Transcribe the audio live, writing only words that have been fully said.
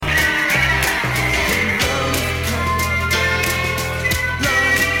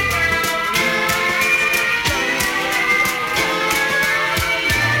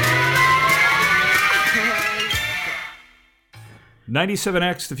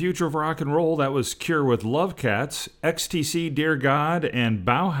97X, The Future of Rock and Roll. That was Cure with Love Cats, XTC, Dear God, and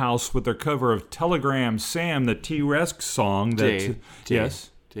Bauhaus with their cover of Telegram Sam, the T-Rex song. Dave,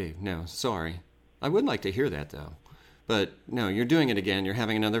 no, sorry. I would like to hear that, though. But, no, you're doing it again. You're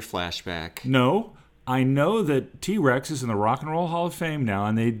having another flashback. No, I know that T-Rex is in the Rock and Roll Hall of Fame now,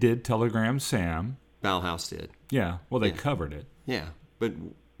 and they did Telegram Sam. Bauhaus did. Yeah, well, they covered it. Yeah, but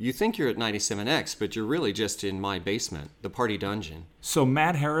you think you're at 97X, but you're really just in my basement, the party dungeon. So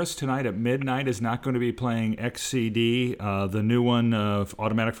Matt Harris tonight at midnight is not going to be playing XCD, the new one of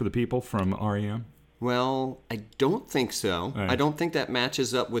Automatic for the People from REM? Well, I don't think so. Right. I don't think that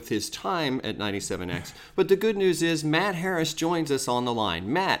matches up with his time at 97X. But the good news is Matt Harris joins us on the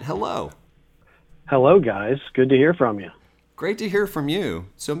line. Matt, hello. Hello, guys. Good to hear from you. Great to hear from you.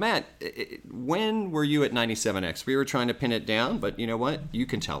 So, Matt, when were you at 97X? We were trying to pin it down, but you know what? You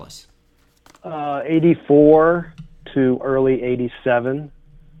can tell us. 84 to early 87.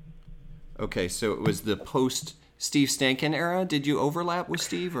 Okay, so it was the post-Steve Stankin era. Did you overlap with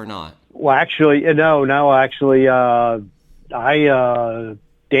Steve or not? Well, actually,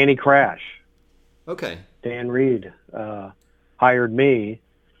 Danny Crash, Okay. Dan Reed, hired me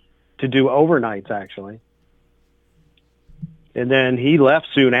to do overnights, actually. And then he left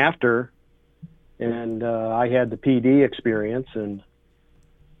soon after, and I had the PD experience, and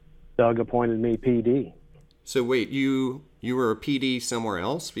Doug appointed me PD. So wait, you were a PD somewhere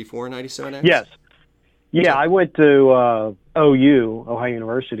else before 97X? Yes. Yeah, I went to OU, Ohio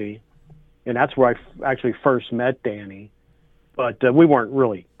University, and that's where I actually first met Danny. But we weren't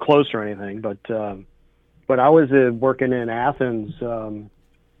really close or anything. But I was working in Athens.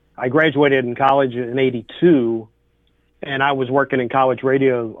 I graduated in college in '82. And I was working in college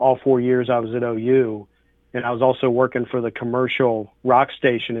radio all 4 years I was at OU. And I was also working for the commercial rock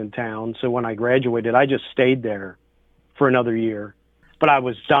station in town. So when I graduated, I just stayed there for another year. But I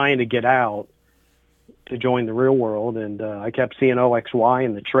was dying to get out to join the real world. And I kept seeing OXY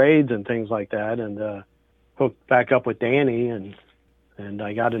in the trades and things like that. And hooked back up with Danny. And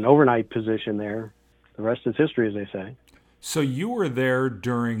I got an overnight position there. The rest is history, as they say. So you were there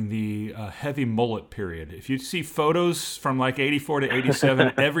during the heavy mullet period. If you see photos from like 84 to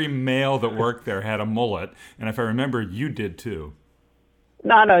 87, every male that worked there had a mullet. And if I remember, you did too.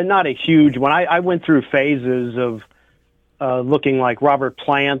 Not a huge one. I went through phases of looking like Robert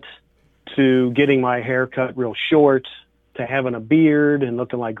Plant to getting my hair cut real short to having a beard and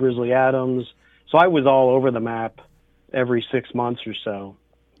looking like Grizzly Adams. So I was all over the map every 6 months or so.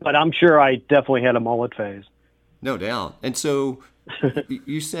 But I'm sure I definitely had a mullet phase. No doubt. And so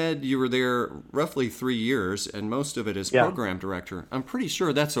you said you were there roughly 3 years, and most of it as program director. I'm pretty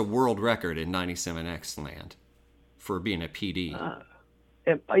sure that's a world record in 97X land for being a PD.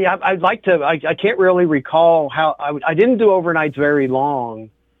 Yeah, I'd like to. I can't really recall how. I didn't do overnights very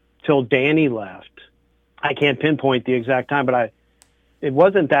long till Danny left. I can't pinpoint the exact time, but it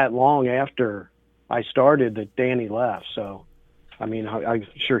wasn't that long after I started that Danny left. So, I mean, I'm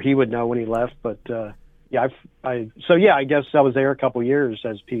sure he would know when he left, but. Yeah, I guess I was there a couple years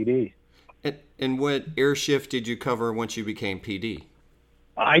as PD. And what air shift did you cover once you became PD?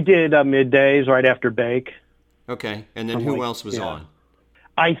 I did middays right after Bake. Okay, and then who else was on?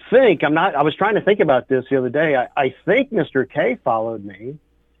 I was trying to think about this the other day. I think Mr. K followed me,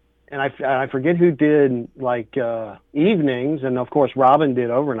 and I forget who did like evenings, and of course Robin did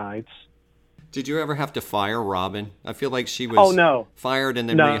overnights. Did you ever have to fire Robin? I feel like she was fired and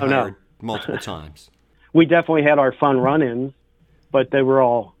then rehired multiple times. We definitely had our fun run-ins, but they were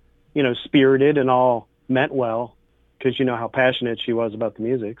all, spirited and all meant well because you know how passionate she was about the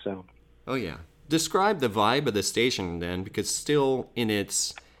music. So. Oh, yeah. Describe the vibe of the station then, because still in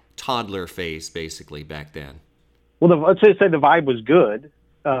its toddler phase, basically, back then. Well, let's just say the vibe was good.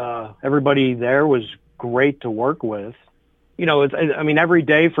 Everybody there was great to work with. Every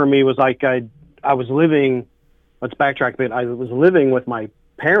day for me was like I was living, let's backtrack a bit, I was living with my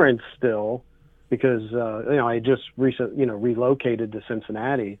parents still, because I just relocated to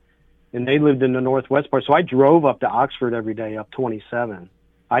Cincinnati, and they lived in the northwest part. So I drove up to Oxford every day, up 27.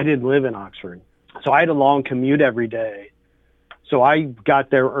 I didn't live in Oxford, so I had a long commute every day. So I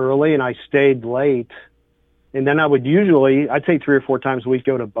got there early and I stayed late, and then I would I'd say 3 or 4 times a week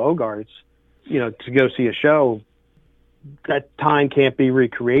go to Bogart's, to go see a show. That time can't be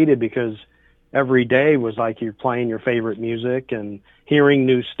recreated because every day was like you're playing your favorite music and hearing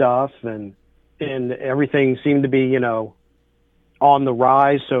new stuff and everything seemed to be, on the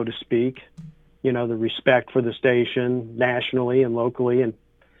rise, so to speak. The respect for the station nationally and locally, and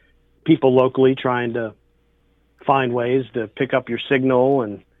people locally trying to find ways to pick up your signal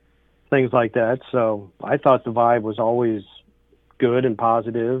and things like that. So I thought the vibe was always good and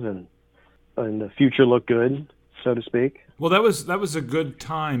positive, and the future looked good, so to speak. Well, that was a good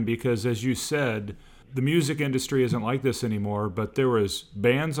time because, as you said, the music industry isn't like this anymore, but there was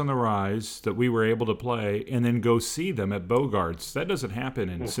bands on the rise that we were able to play and then go see them at Bogart's. That doesn't happen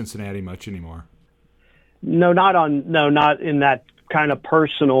in Cincinnati much anymore. No, not in that kind of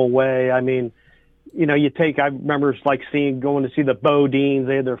personal way. I mean, you know, I remember like going to see the Bodines.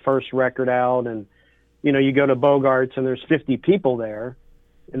 They had their first record out, and, you know, you go to Bogart's and there's 50 people there,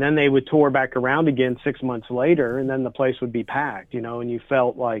 and then they would tour back around again 6 months later, and then the place would be packed, you know, and you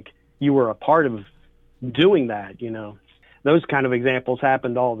felt like you were a part of doing that, you know. Those kind of examples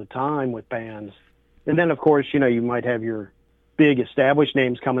happened all the time with bands. And then, of course, you know, you might have your big established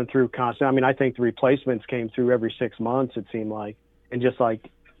names coming through constantly. I mean, I think the Replacements came through every 6 months, it seemed like, and just like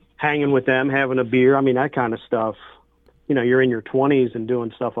hanging with them, having a beer. I mean, that kind of stuff, you know, you're in your 20s and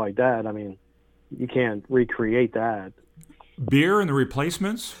doing stuff like that. I mean, you can't recreate that. Beer and the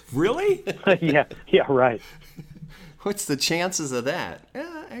Replacements? Really? Yeah, right. What's the chances of that?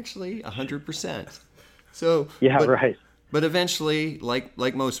 Actually, 100%. So yeah, right. But eventually, like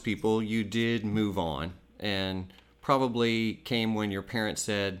most people, you did move on, and probably came when your parents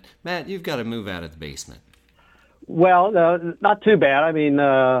said, "Matt, you've got to move out of the basement." Well, not too bad. I mean,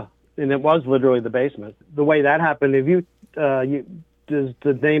 and it was literally the basement. The way that happened, does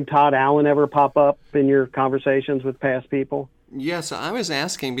the name Todd Allen ever pop up in your conversations with past people? Yes, I was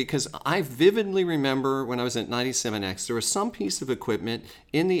asking because I vividly remember when I was at 97X, there was some piece of equipment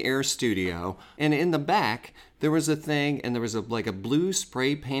in the Air studio, and in the back, there was a thing, and there was like a blue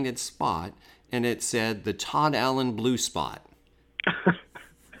spray painted spot, and it said the Todd Allen Blue Spot.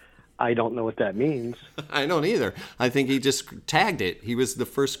 I don't know what that means. I don't either. I think he just tagged it. He was the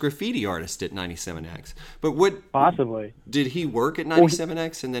first graffiti artist at 97X. But what... Possibly. Did he work at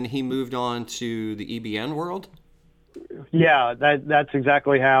 97X, and then he moved on to the EBN world? Yeah, that's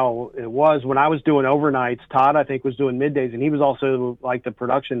exactly how it was. When I was doing overnights, Todd, I think, was doing middays, and he was also like the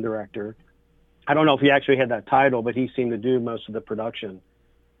production director. I don't know if he actually had that title, but he seemed to do most of the production.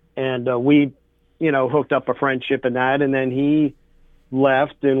 And we, you know, hooked up a friendship in that, and then he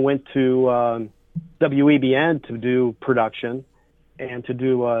left and went to WEBN to do production and to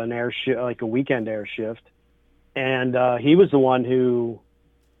do an air shift, like a weekend air shift. And he was the one who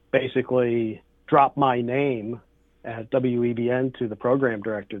basically dropped my name at WEBN to the program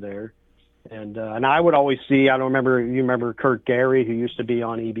director there. And I would always see, I don't remember, you remember Kurt Gary, who used to be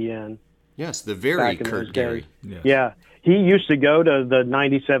on EBN? Yes, the very Kurt Gary. Yes. Yeah. He used to go to the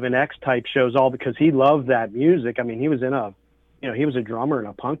 97X type shows all because he loved that music. I mean, he was he was a drummer in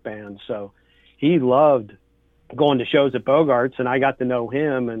a punk band, so he loved going to shows at Bogart's, and I got to know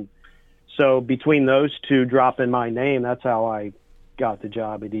him. And so between those two dropping my name, that's how I got the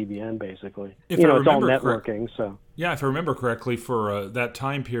job at EBN, basically. It's all networking. So yeah, if I remember correctly, for that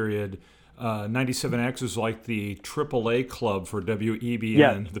time period, 97X was like the AAA club for WEBN.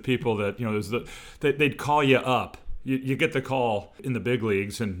 Yeah. The people that, you know, they'd call you up. You get the call in the big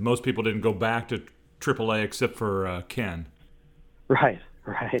leagues, and most people didn't go back to AAA except for Ken. Right.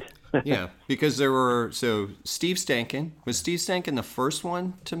 Yeah, because Steve Stankin, was Steve Stankin the first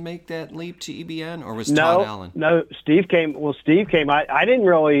one to make that leap to EBN, or was Todd Allen? No, Steve came. I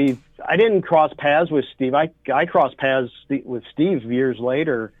didn't cross paths with Steve. I crossed paths with Steve years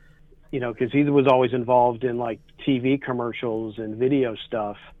later, you know, because he was always involved in like TV commercials and video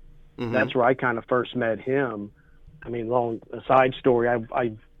stuff. Mm-hmm. That's where I kind of first met him. I mean, a side story,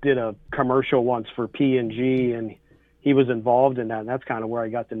 I did a commercial once for P&G, and he was involved in that, and that's kind of where I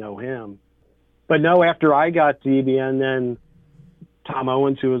got to know him. But no, after I got to EBN, then Tom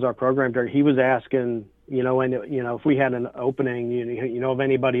Owens, who was our program director, he was asking, if we had an opening, you know of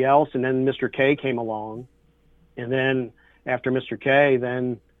anybody else? And then Mr. K came along. And then after Mr. K,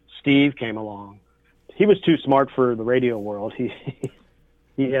 then Steve came along. He was too smart for the radio world. He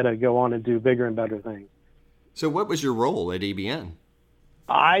had to go on and do bigger and better things. So what was your role at EBN?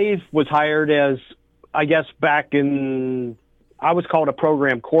 I was hired as, I guess I was called a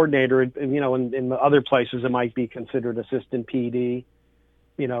program coordinator. In other places it might be considered assistant PD.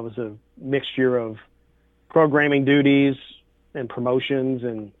 It was a mixture of programming duties and promotions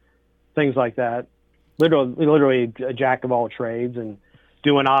and things like that. Literally a jack of all trades and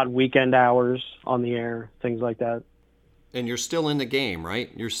doing odd weekend hours on the air, things like that. And you're still in the game, right?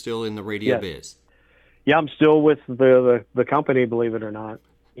 You're still in the radio biz. Yeah, I'm still with the company, believe it or not,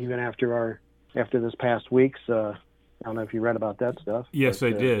 even after this past week's. I don't know if you read about that stuff. Yes,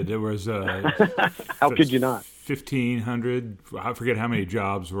 I did. There was how could you not? 1,500. I forget how many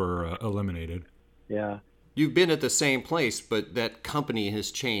jobs were eliminated. Yeah. You've been at the same place, but that company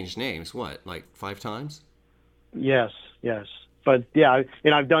has changed names. What, like 5 times? Yes. But yeah,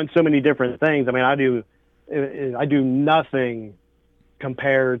 I've done so many different things. I mean, I do nothing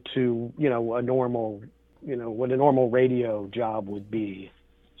compared to, a normal, what a normal radio job would be,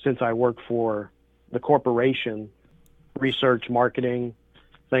 since I work for the corporation, research, marketing,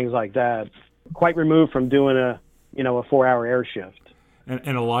 things like that. Quite removed from doing a 4-hour air shift.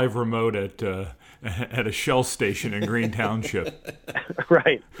 And a live remote at a Shell station in Green Township.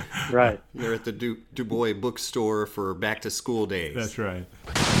 Right. They're at the Du Bois bookstore for back to school days. That's right.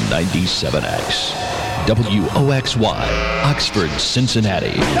 97X, WOXY, Oxford,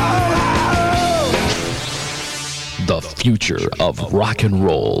 Cincinnati. The future of rock and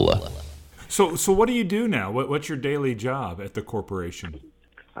roll. So what do you do now? What's your daily job at the corporation?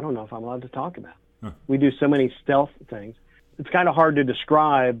 I don't know if I'm allowed to talk about it. Huh. We do so many stealth things. It's kind of hard to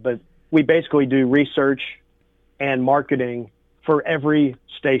describe, but we basically do research and marketing for every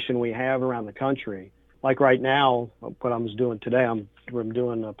station we have around the country. Like right now, what I'm doing today, I'm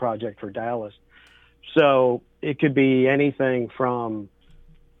doing a project for Dallas. So it could be anything from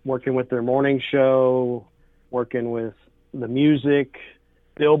working with their morning show, working with the music,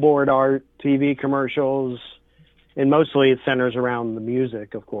 billboard art, TV commercials, and mostly it centers around the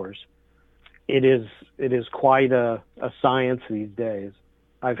music, of course. It is quite a science these days.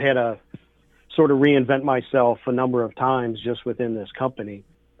 I've had to sort of reinvent myself a number of times just within this company.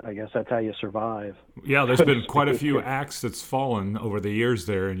 I guess that's how you survive. Yeah, there's been quite a few acts that's fallen over the years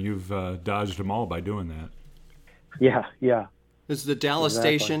there, and you've dodged them all by doing that. Yeah. This is the Dallas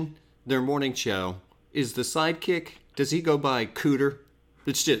station, their morning show. Is the sidekick, does he go by Cooter?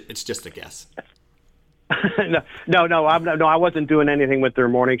 It's just a guess. No, I wasn't doing anything with their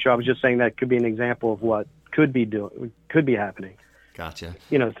morning show. I was just saying that could be an example of what could be happening. Gotcha.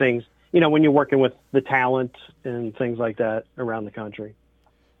 Things, when you're working with the talent and things like that around the country.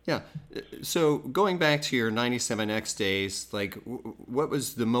 Yeah. So going back to your 97X days, like what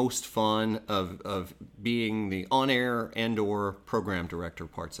was the most fun of being the on-air and or program director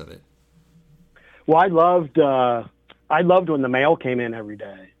parts of it? Well, I loved when the mail came in every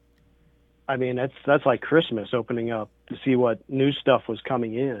day. I mean, that's like Christmas, opening up to see what new stuff was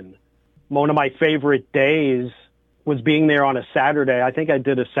coming in. One of my favorite days was being there on a Saturday. I think I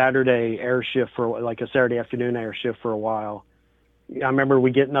did a Saturday air shift a Saturday afternoon air shift for a while. I remember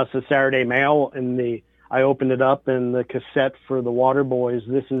getting us a Saturday mail, and I opened it up, and the cassette for the Waterboys'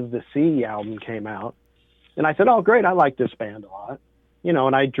 "This Is the Sea" album came out. And I said, oh, great, I like this band a lot.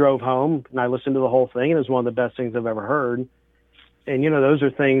 And I drove home, and I listened to the whole thing, and it was one of the best things I've ever heard. And, those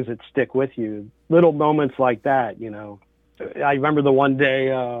are things that stick with you. Little moments like that, I remember the one day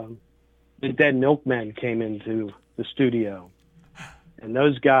the Dead Milkmen came into the studio. And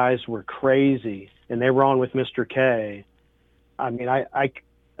those guys were crazy. And they were on with Mr. K. I mean,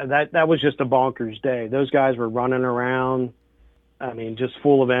 that was just a bonkers day. Those guys were running around. I mean, just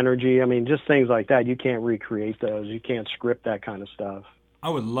full of energy. I mean, just things like that. You can't recreate those. You can't script that kind of stuff. I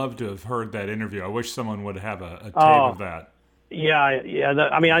would love to have heard that interview. I wish someone would have a tape of that. Yeah.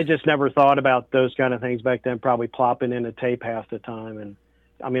 I just never thought about those kind of things back then, probably plopping in a tape half the time. And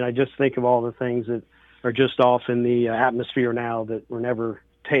I mean, I just think of all the things that are just off in the atmosphere now that were never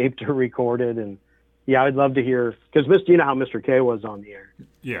taped or recorded. And yeah, I'd love to hear, because you know how Mr. K was on the air.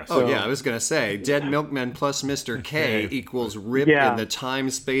 Yes. Oh, yeah, I was going to say, Dead Milkmen plus Mr. K equals rip in the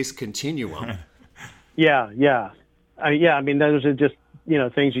time-space continuum. Yeah. I mean, those are just,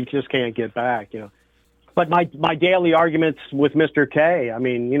 things you just can't get back, But my daily arguments with Mr. K, I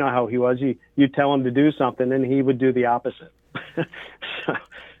mean, you know how he was. You tell him to do something, and he would do the opposite. So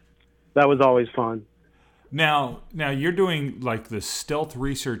that was always fun. Now you're doing like the stealth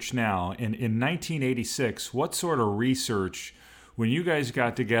research now. In 1986, what sort of research, when you guys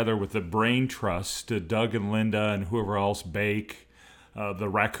got together with the Brain Trust, Doug and Linda and whoever else, Bake, the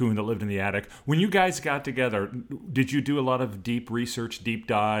raccoon that lived in the attic, when you guys got together, did you do a lot of deep research, deep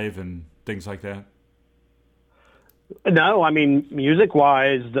dive, and things like that? No, I mean,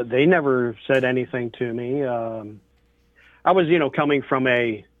 music-wise, they never said anything to me. I was, coming from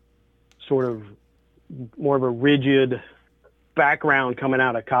a sort of more of a rigid background coming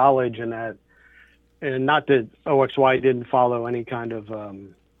out of college, and not that OXY didn't follow any kind of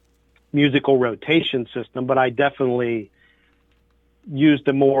musical rotation system, but I definitely used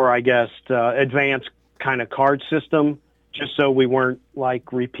a more, I guess, advanced kind of card system, just so we weren't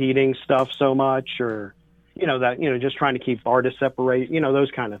like repeating stuff so much, or just trying to keep artists separate,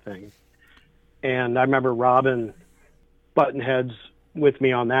 those kind of things. And I remember Robin butting heads with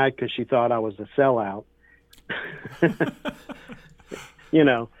me on that because she thought I was a sellout.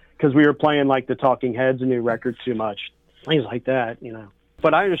 Because we were playing like the Talking Heads new record too much, things like that.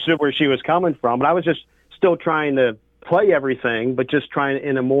 But I understood where she was coming from, but I was just still trying to play everything, but just trying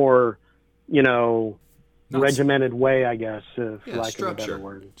in a more, regimented way, I guess, for lack of a better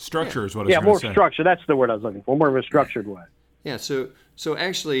word. Structure is what I was going to say. Yeah, more structure. That's the word I was looking for. More of a structured way. Yeah, so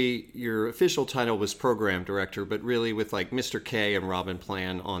actually your official title was program director, but really with like Mr. K and Robin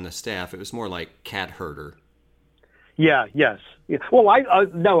Plan on the staff, it was more like cat herder. Yeah, yes. Yeah. Well, I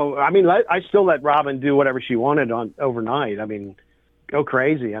still let Robin do whatever she wanted on overnight. I mean, go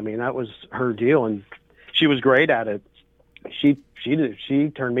crazy. I mean, that was her deal, and she was great at it. She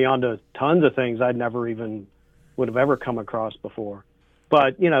turned me on to tons of things I'd never even would have ever come across before.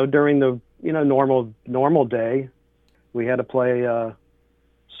 But, during the, normal day, we had to play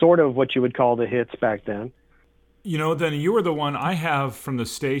sort of what you would call the hits back then. Then you were the one I have from the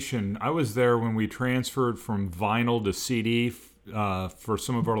station. I was there when we transferred from vinyl to CD for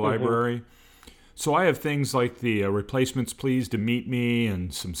some of our library. So I have things like the Replacements Please to Meet Me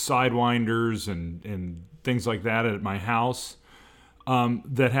and some Sidewinders and things like that at my house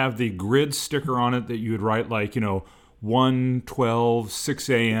that have the grid sticker on it that you would write like, 1:12, 6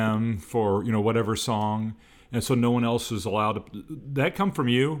 a.m. for, whatever song. And so no one else is allowed to. That come from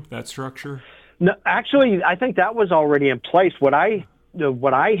you, that structure? No, actually, I think that was already in place. What I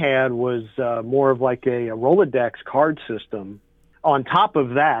had was more of like a Rolodex card system. On top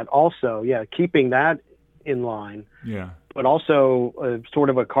of that, also, keeping that in line. Yeah. But also sort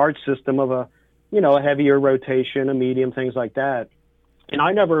of a card system of a heavier rotation, a medium, things like that. And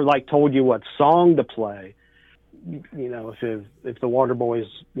I never told you what song to play. If the Waterboys,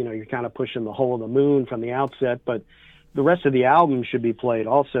 you're kind of pushing the Hole in the Moon from the outset, but the rest of the album should be played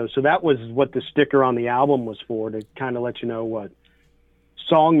also. So that was what the sticker on the album was for, to kind of let you know what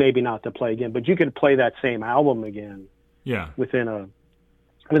song maybe not to play again, but you could play that same album again. Yeah. Within a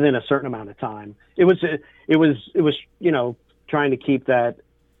certain amount of time. It was trying to keep that,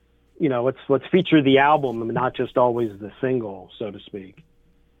 let's feature the album and not just always the single, so to speak.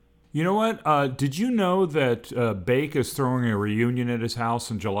 You know what? Did you know that Bake is throwing a reunion at his house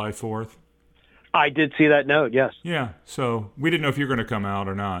on July 4th? I did see that note, yes. Yeah, so we didn't know if you were going to come out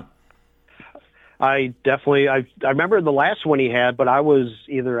or not. I remember the last one he had, but I was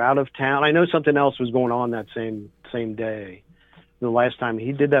either out of town. I know something else was going on that same day. The last time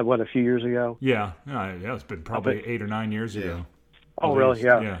he did that, a few years ago? Yeah, it's been probably 8 or 9 years ago. Oh, really?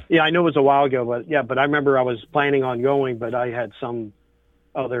 Yeah. Yeah, I know it was a while ago, but I remember I was planning on going, but I had some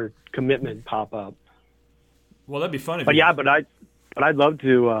other commitment pop up. Well, that'd be fun. But I'd love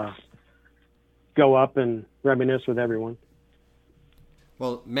to go up and reminisce with everyone.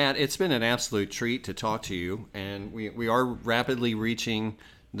 Well, Matt, it's been an absolute treat to talk to you, and we are rapidly reaching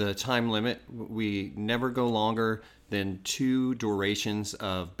the time limit. We never go longer than 2 durations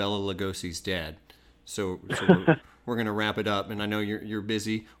of Bela Lugosi's Dead. So we're going to wrap it up, and I know you're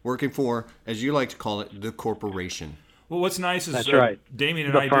busy working for, as you like to call it, the corporation. Well, what's nice is that's right. Damien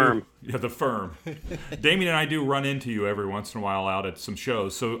and the firm. Damien and I do run into you every once in a while out at some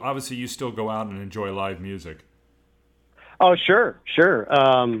shows. So obviously you still go out and enjoy live music. Oh, sure.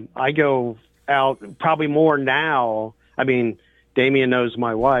 I go out probably more now. I mean, Damien knows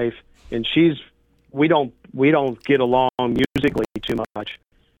my wife, and we don't get along musically too much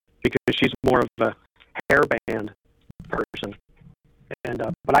because she's more of a hair band person. And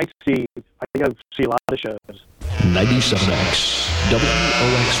but I go see a lot of shows. 97X,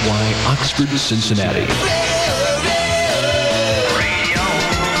 WOXY, Oxford, Cincinnati.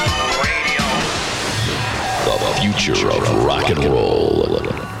 The future of rock and roll.